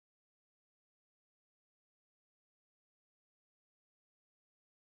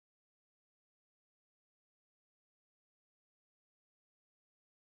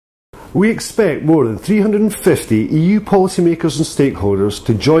We expect more than 350 EU policymakers and stakeholders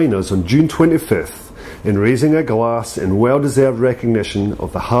to join us on June 25th in raising a glass in well-deserved recognition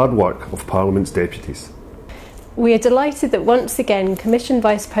of the hard work of Parliament's deputies. We are delighted that once again Commission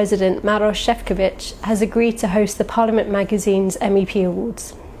Vice President Maroš Šefčovič has agreed to host the Parliament magazine's MEP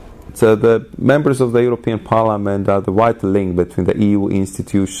Awards. So the members of the European Parliament are the vital link between the EU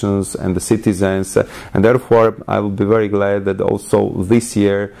institutions and the citizens, and therefore I will be very glad that also this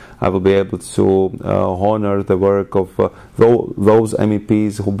year I will be able to honor the work of those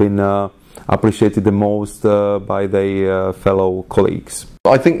MEPs who've been appreciated the most by their fellow colleagues.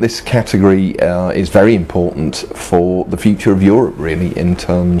 I think this category is very important for the future of Europe, really, in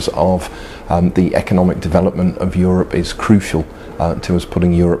terms of the economic development of Europe is crucial to us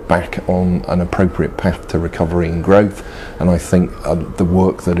putting Europe back on an appropriate path to recovery and growth, and I think the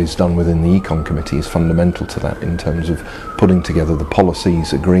work that is done within the Econ Committee is fundamental to that in terms of putting together the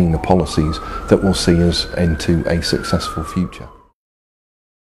policies, agreeing the policies that will see us into a successful future.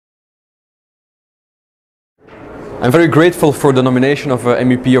 I'm very grateful for the nomination of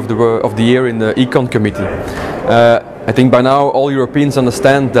MEP of the Year in the Econ Committee. I think by now all Europeans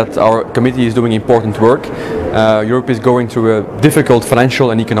understand that our committee is doing important work. Europe is going through a difficult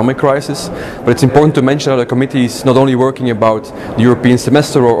financial and economic crisis, but it's important to mention that the committee is not only working about the European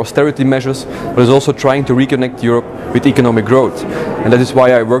semester or austerity measures, but is also trying to reconnect Europe with economic growth. And that is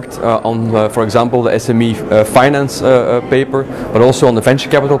why I worked on, for example, the SME finance paper, but also on the venture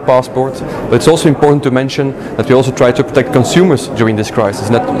capital passport. But it's also important to mention that we also try to protect consumers during this crisis,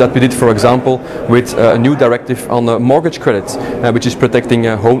 and that we did, for example, with a new directive on mortgage credits, which is protecting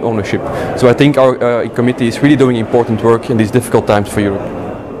home ownership. So I think our committee is really doing important work in these difficult times for Europe.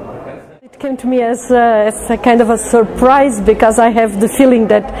 It came to me as a kind of a surprise, because I have the feeling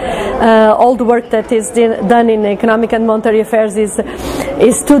that all the work that is done in economic and monetary affairs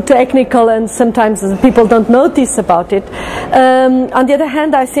is too technical, and sometimes people don't notice about it. On the other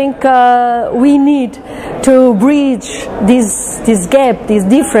hand, I think we need to bridge this gap, this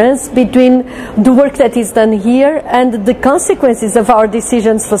difference between the work that is done here and the consequences of our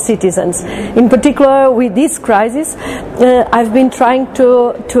decisions for citizens. In particular, with this crisis, I've been trying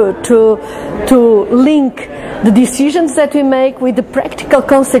to link the decisions that we make with the practical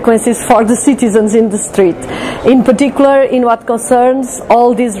consequences for the citizens in the street. In particular, in what concerns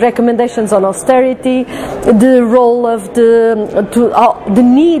all these recommendations on austerity, the role of the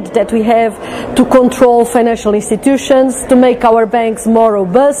need that we have to control financial institutions, to make our banks more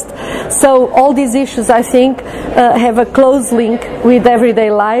robust. So all these issues, I think, have a close link with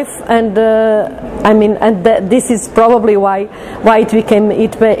everyday life, and this is probably why it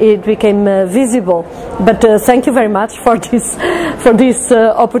became visible. But thank you very much for this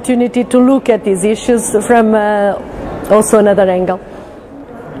opportunity to look at these issues from also another angle.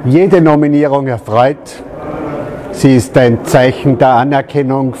 Jede Nominierung erfreut. Sie ist ein Zeichen der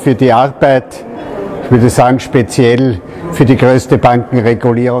Anerkennung für die Arbeit, ich würde sagen speziell für die größte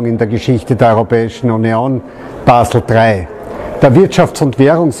Bankenregulierung in der Geschichte der Europäischen Union, Basel III. Der Wirtschafts- und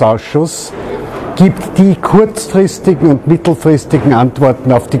Währungsausschuss gibt die kurzfristigen und mittelfristigen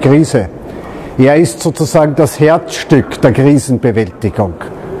Antworten auf die Krise. Er ist sozusagen das Herzstück der Krisenbewältigung.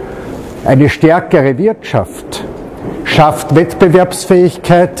 Eine stärkere Wirtschaft schafft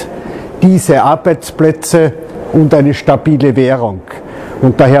Wettbewerbsfähigkeit, diese Arbeitsplätze und eine stabile Währung.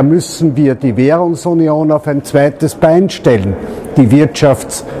 Und daher müssen wir die Währungsunion auf ein zweites Bein stellen, die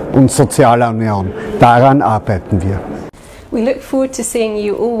Wirtschafts- und Sozialunion. Daran arbeiten wir. We look forward to seeing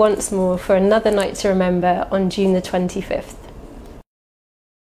you all once more for another night to remember on June the 25th.